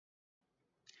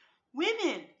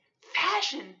Women,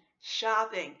 fashion,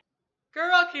 shopping.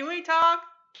 Girl, can we talk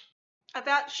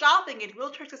about shopping and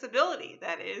wheelchair accessibility,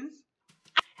 that is?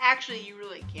 Actually, you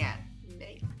really can't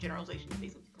make generalizations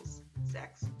based on people's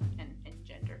sex and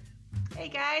gender. Hey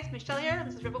guys, Michelle here.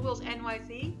 This is Rebelwheels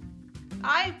NYC.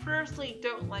 I personally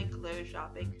don't like clothes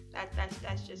shopping.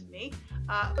 That's just me.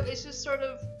 But it's just sort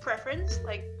of preference.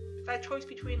 Like, if I had a choice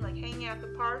between like hanging out at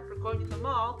the park or going to the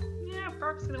mall, yeah,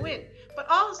 park's gonna win. But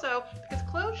also because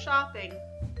clothes shopping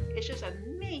is just a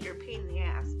major pain in the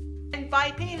ass. And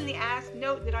by pain in the ass,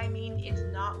 note that I mean it's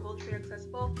not wheelchair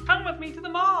accessible. Come with me to the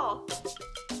mall.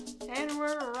 And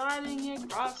we're riding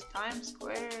across Times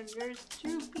Square, and there's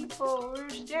two people who are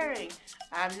staring.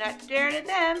 I'm not staring at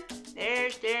them, they're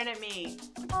staring at me.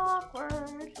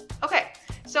 Awkward. Okay,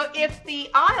 so if the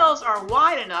aisles are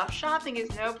wide enough, shopping is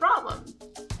no problem.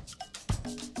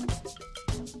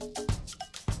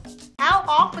 How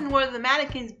often were the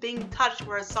mannequins being touched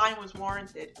where a sign was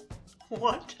warranted?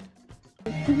 What?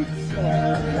 Let's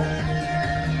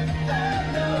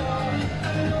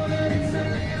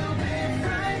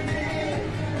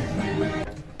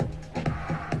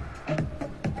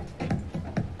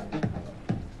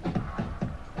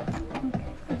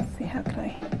see, how can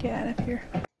I get out of here?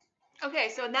 Okay,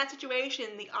 so in that situation,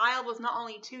 the aisle was not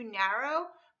only too narrow,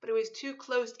 but it was too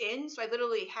closed in, so I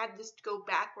literally had to go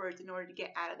backwards in order to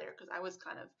get out of there because I was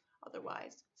kind of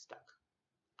otherwise stuck.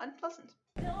 Unpleasant.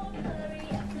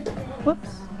 Whoops,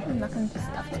 I'm not going to put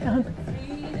stuff down.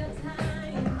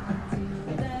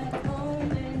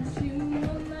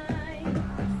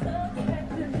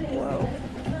 Whoa.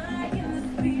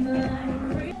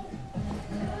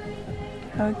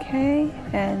 Okay,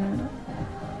 and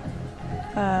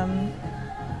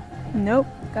nope,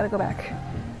 gotta go back.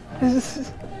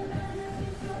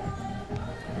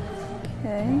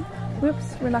 Okay,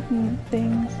 whoops, we're knocking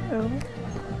things over.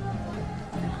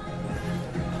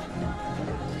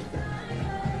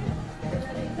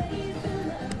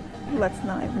 Let's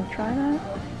not even try that.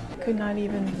 Could not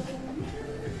even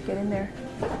get in there.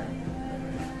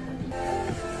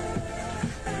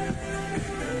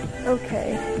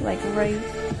 Okay, like right,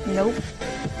 nope.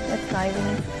 That's not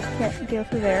even, can't go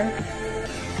through there.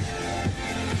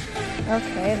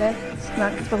 Okay, that's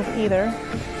not supposed to either.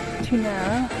 Too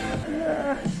narrow.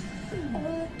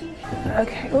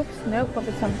 Okay, oops, nope, up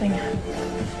at something.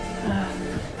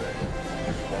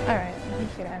 Alright,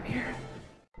 let's get out of here.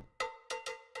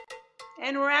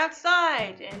 And we're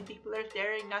outside, and people are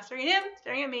staring, not staring at him,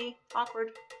 staring at me.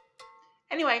 Awkward.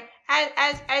 Anyway,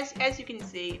 as you can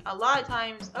see, a lot of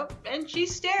times, oh, and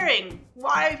she's staring.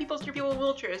 Why do people stare at people in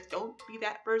wheelchairs? Don't be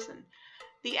that person.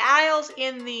 The aisles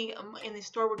in the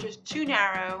store were just too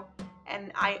narrow,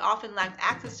 and I often lacked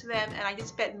access to them, and I just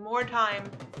spent more time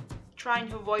trying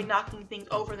to avoid knocking things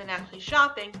over than actually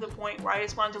shopping, to the point where I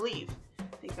just wanted to leave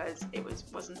because it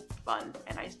wasn't fun,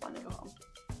 and I just wanted to go home.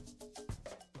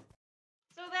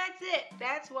 So that's it.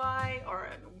 That's why, or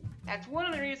that's one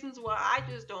of the reasons why I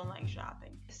just don't like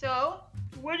shopping. So,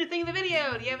 what did you think of the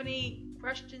video? Do you have any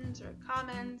questions or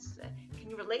comments? Can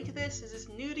you relate to this? Is this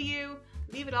new to you?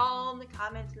 Leave it all in the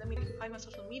comments. Let me know if you can find my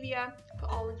social media. Put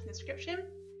all links in the description.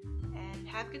 And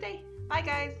have a good day. Bye,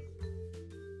 guys.